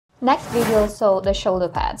Next, we will sew the shoulder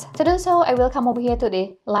pads. To do so, I will come over here to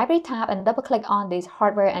the Library tab and double click on this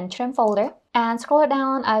Hardware and Trim folder. And scroll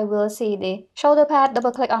down, I will see the shoulder pad,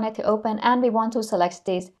 double click on it to open, and we want to select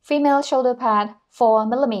this female shoulder pad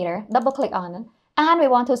 4mm, double click on it. And we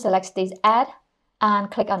want to select this Add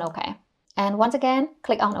and click on OK. And once again,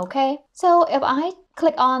 click on OK. So if I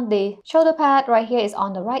click on the shoulder pad right here is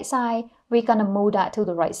on the right side, we're gonna move that to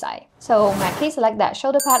the right side. So my key select that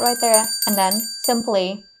shoulder pad right there and then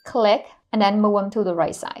simply click and then move them to the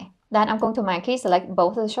right side. Then I'm going to my key select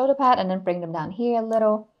both of the shoulder pad and then bring them down here a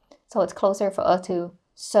little so it's closer for us to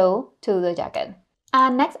sew to the jacket.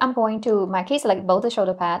 And next I'm going to my key select both the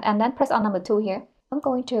shoulder pad and then press on number 2 here. I'm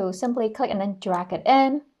going to simply click and then drag it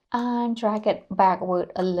in and drag it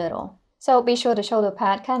backward a little. So be sure the shoulder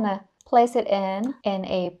pad kind of place it in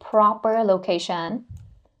a proper location.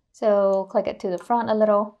 So click it to the front a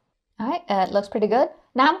little. All right, it looks pretty good.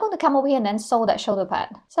 Now I'm going to come over here and then sew that shoulder pad.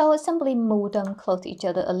 So simply move them close to each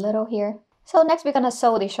other a little here. So next we're going to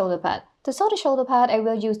sew the shoulder pad. To sew the shoulder pad, I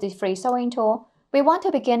will use the free sewing tool. We want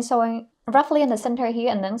to begin sewing roughly in the center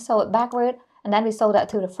here and then sew it backward. And then we sew that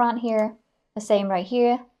to the front here. The same right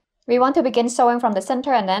here. We want to begin sewing from the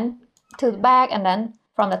center and then to the back and then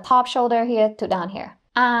from the top shoulder here to down here.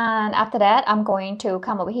 And after that, I'm going to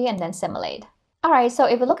come over here and then simulate. Alright, so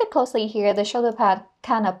if we look at closely here, the shoulder pad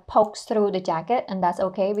kind of pokes through the jacket and that's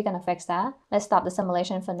okay, we're going to fix that. Let's stop the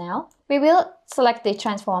simulation for now. We will select the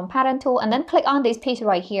transform pattern tool and then click on this piece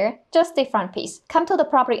right here, just the front piece. Come to the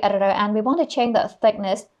property editor and we want to change the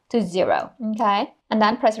thickness to 0, okay? And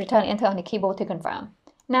then press return enter on the keyboard to confirm.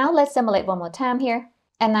 Now let's simulate one more time here.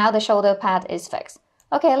 And now the shoulder pad is fixed.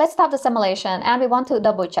 Okay, let's stop the simulation and we want to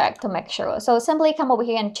double check to make sure. So simply come over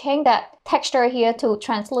here and change that texture here to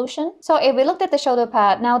translucent. So if we looked at the shoulder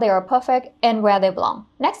pad, now they are perfect and where they belong.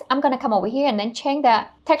 Next, I'm gonna come over here and then change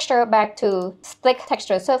that texture back to thick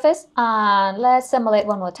texture surface. And let's simulate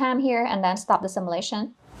one more time here and then stop the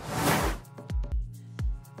simulation.